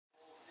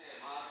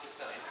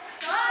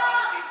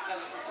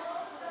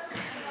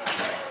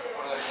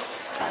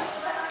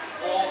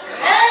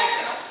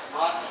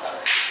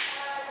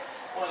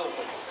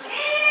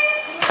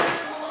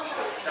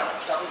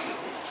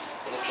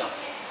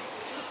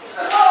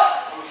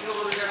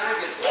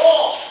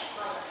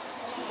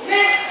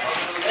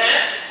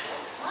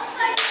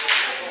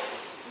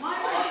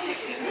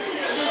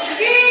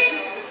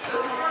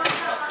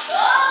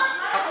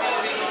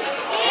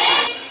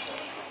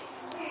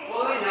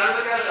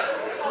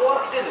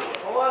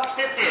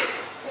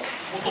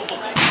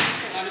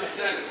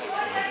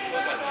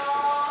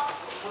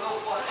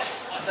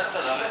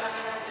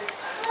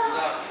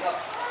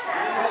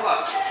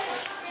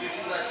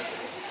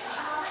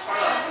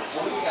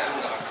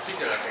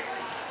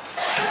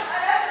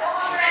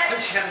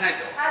しやらないと。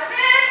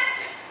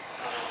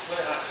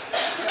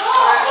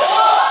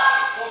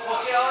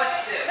腰合わ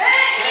せて。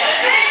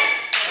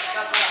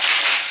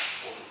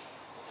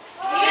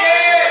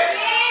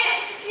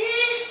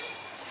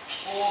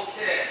こう来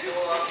て、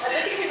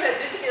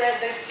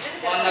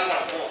真ん中か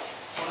らこう、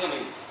これでもい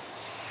い。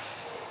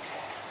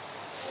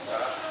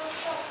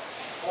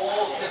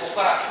こう来て、ここ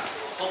から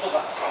外か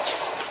ら。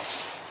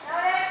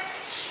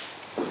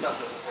2つ、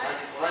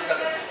同じだ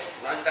け。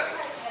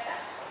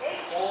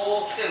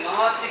こう来て、回っ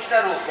てき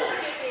たのをこう。回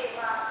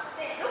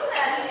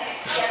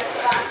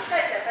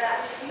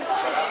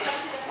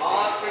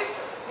って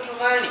くる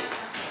前に、こ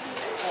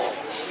う。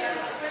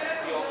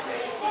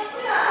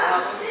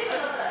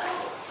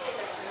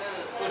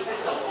そして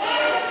下を。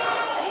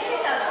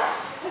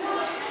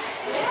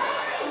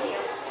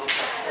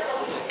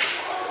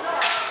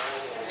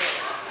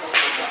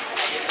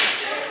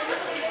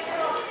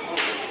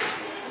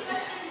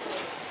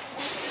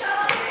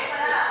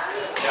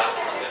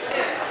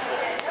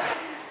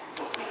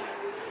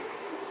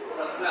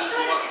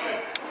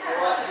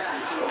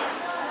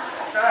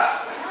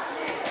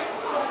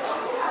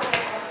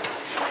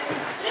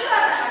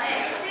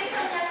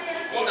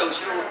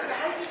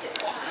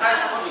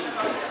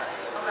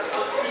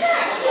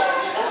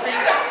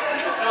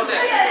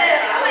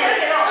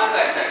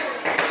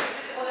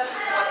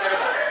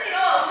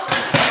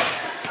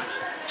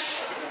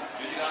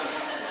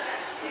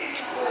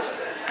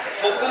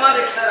ここま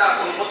で来たら、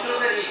こっちの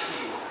手で意識。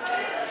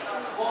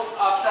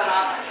あ、来たな。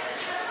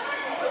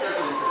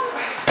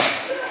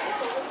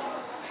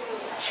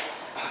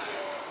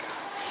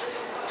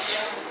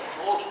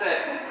こう来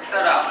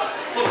たら、こ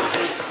っち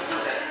の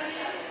手。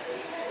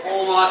こ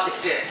う回ってき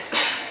て、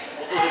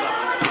落とせば。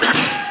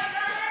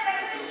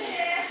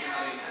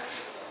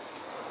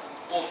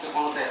こう来て、こ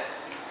の手。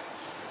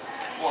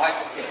こう入っ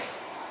てきて。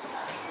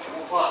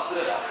ここは来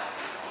れば。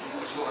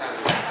しょうがない。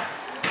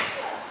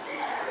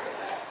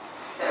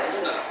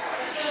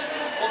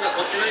今度は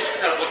こっちの意識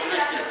からこっちの意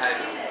識に変え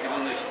る。自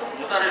分の意識を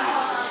持たれるように。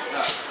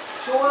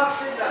掌握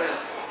してんだけど、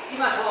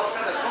今掌握し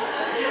たんだけど、こ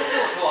っちの手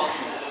を掌握す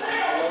る。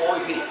こ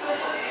ういうふうに。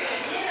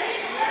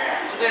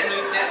で、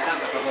抜いて、なん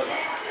か例え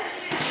ば。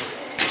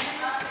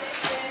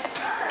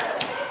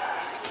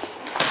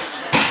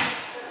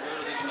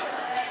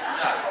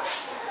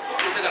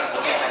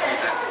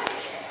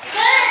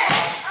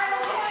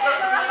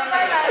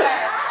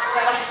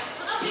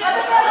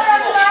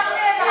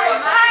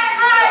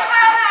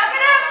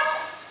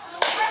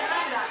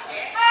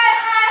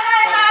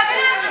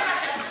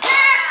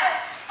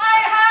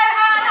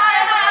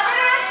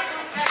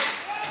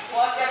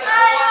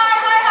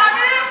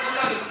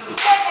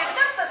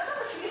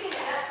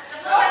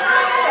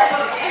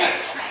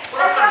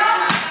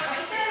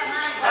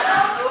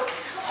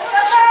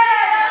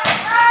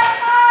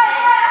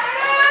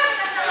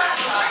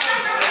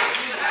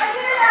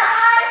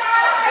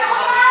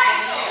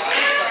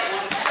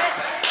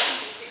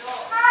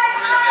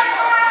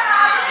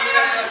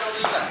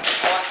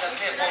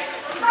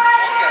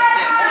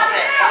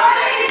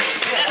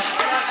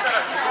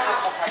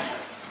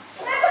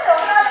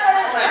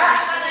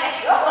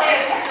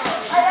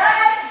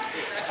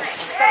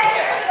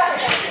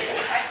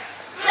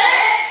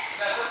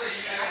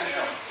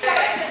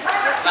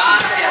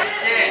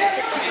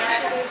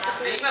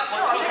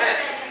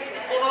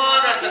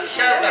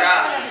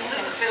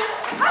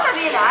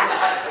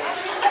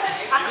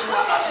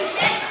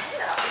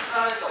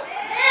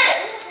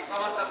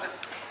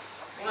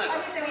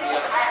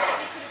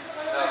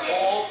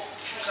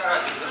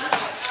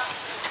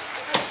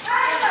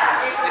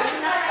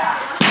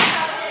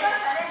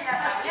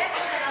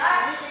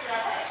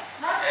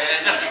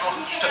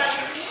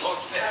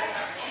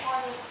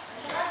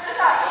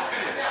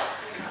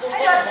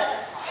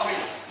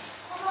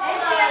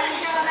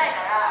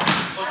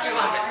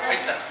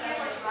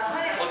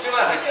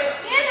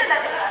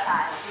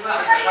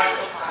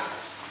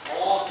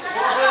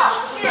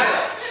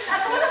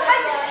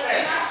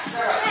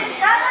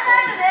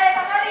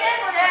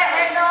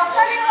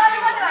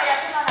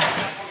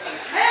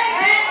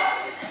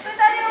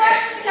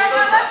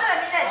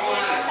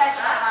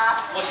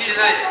こ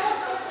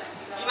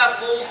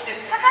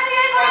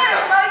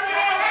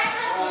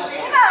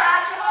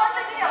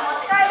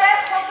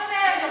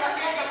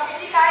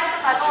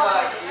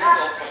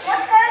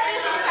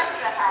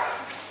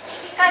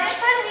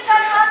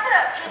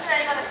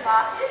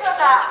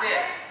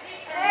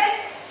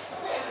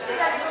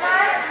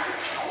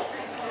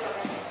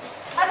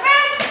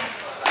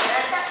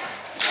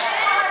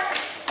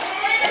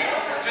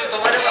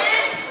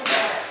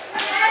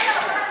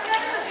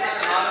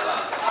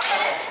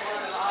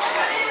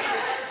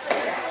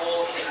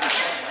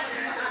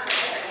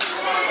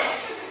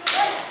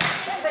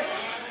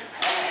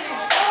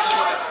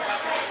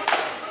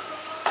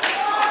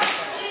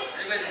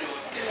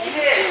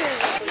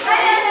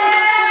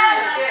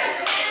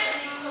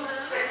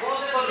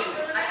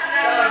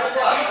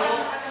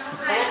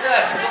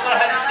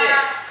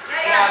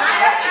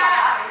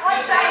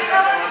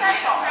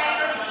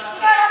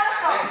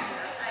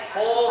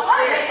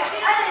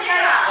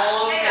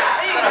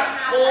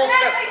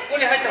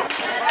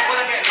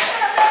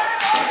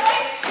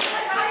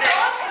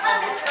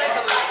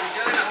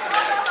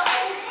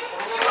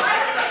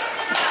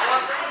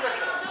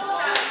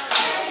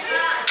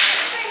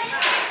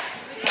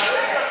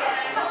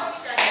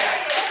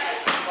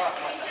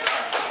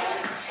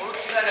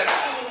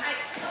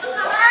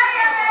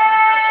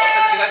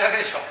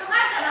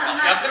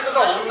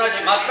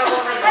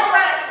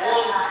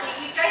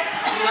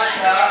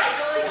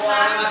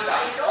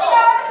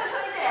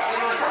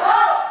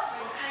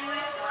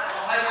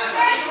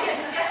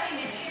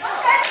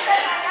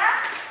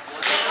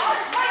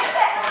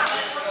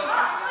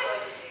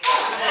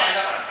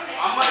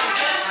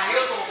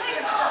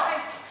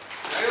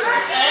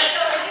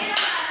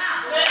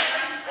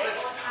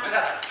だ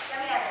から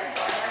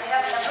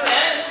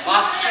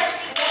まっすぐ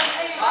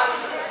まっ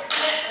すぐ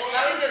こう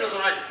投げてるの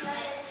と同じ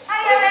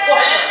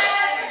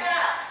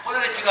これ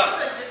が違う違い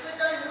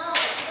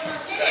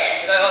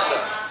ます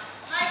よ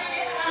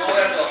う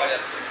やると分かり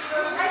やすい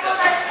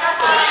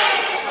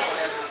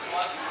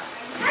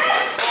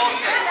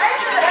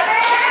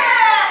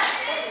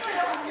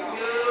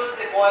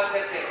こうやって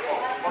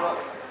この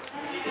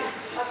右で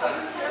肩に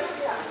伸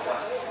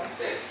ばし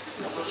て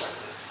落としたん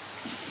です。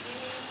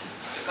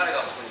彼が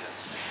僕に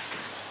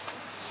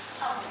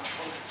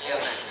嫌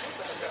がない。こ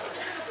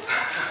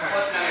う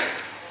やって投げる。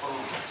この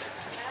まま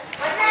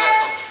これが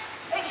一つ。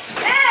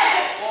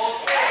こう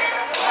して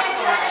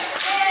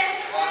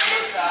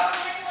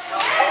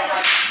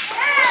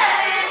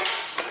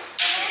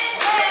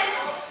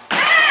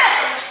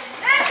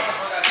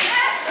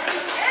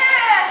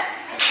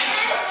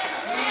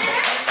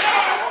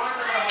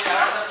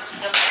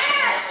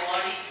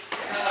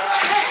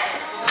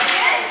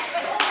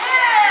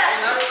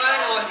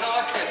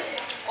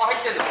わかり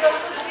ました。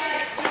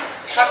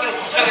さっきの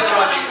腰掛けと同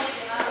じ。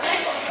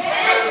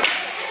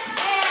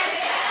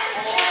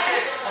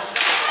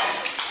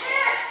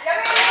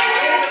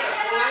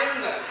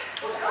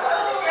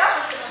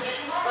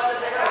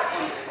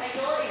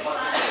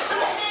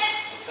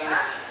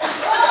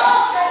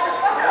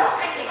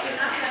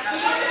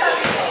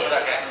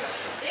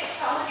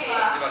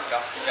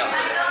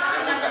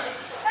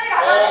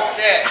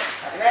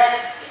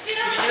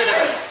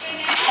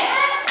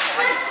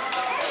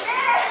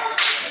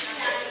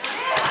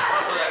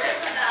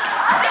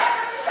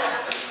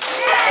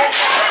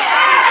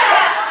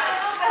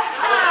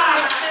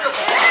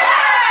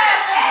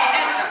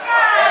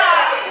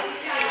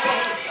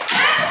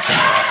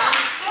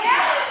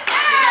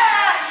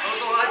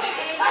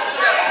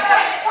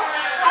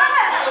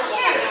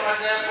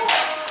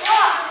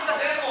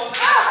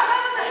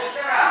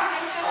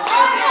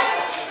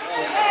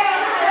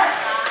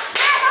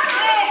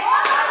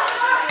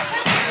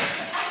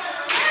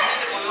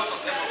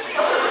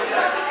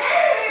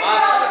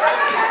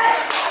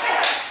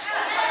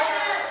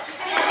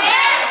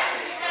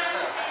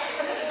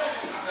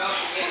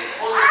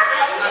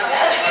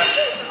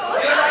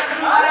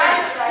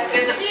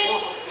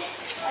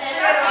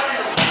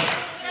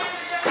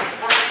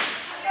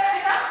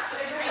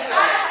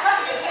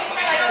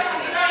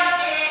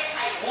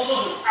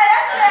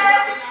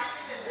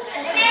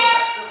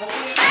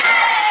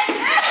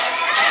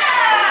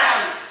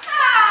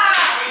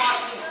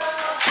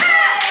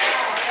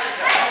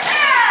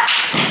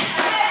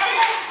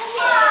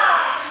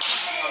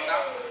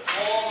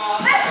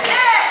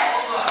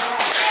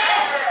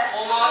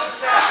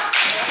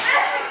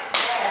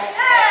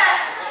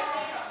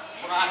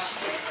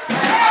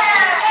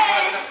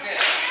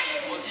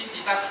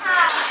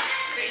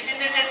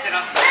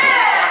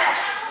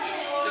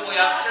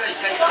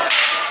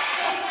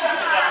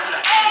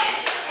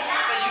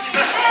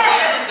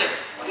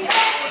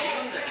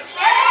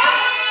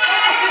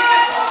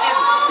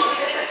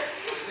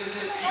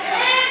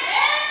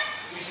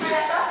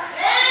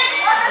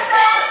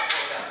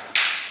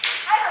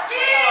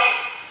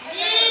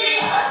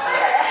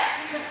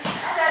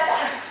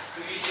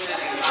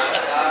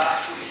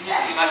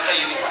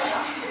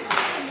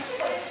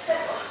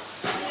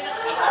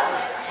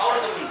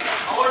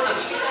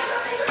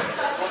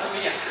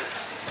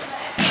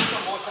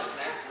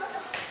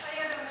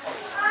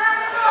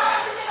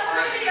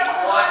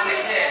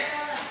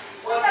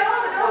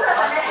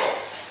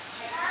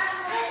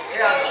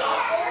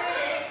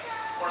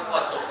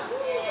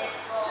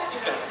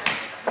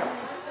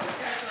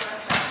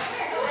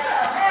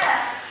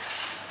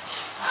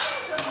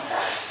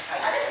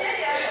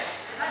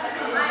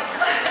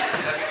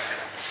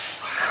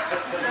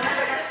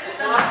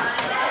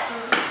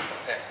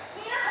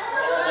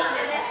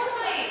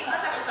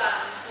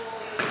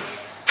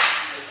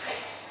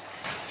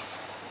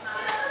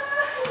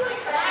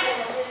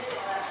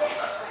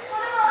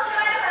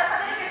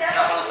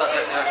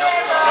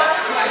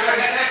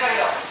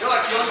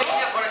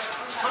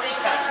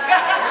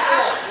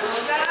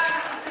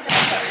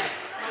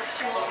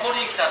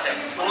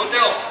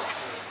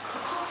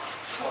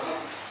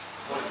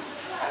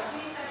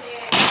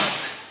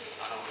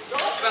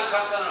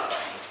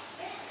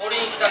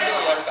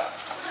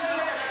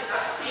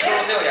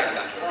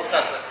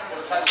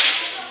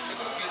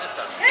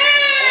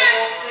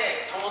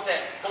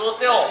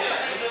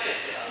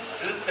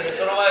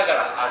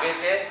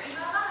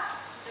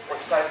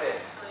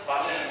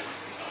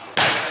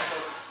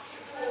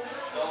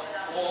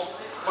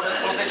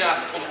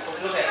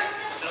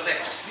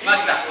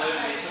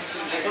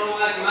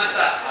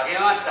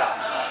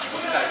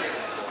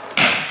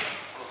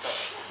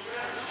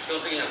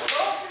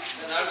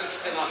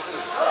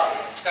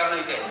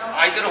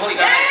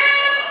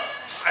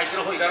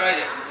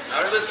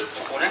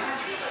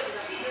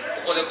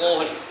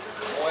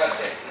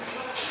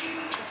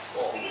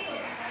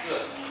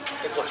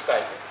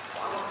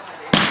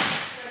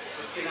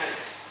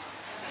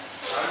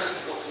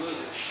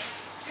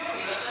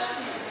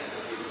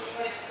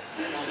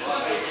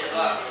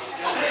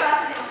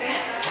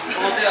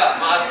この手は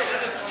まっすぐ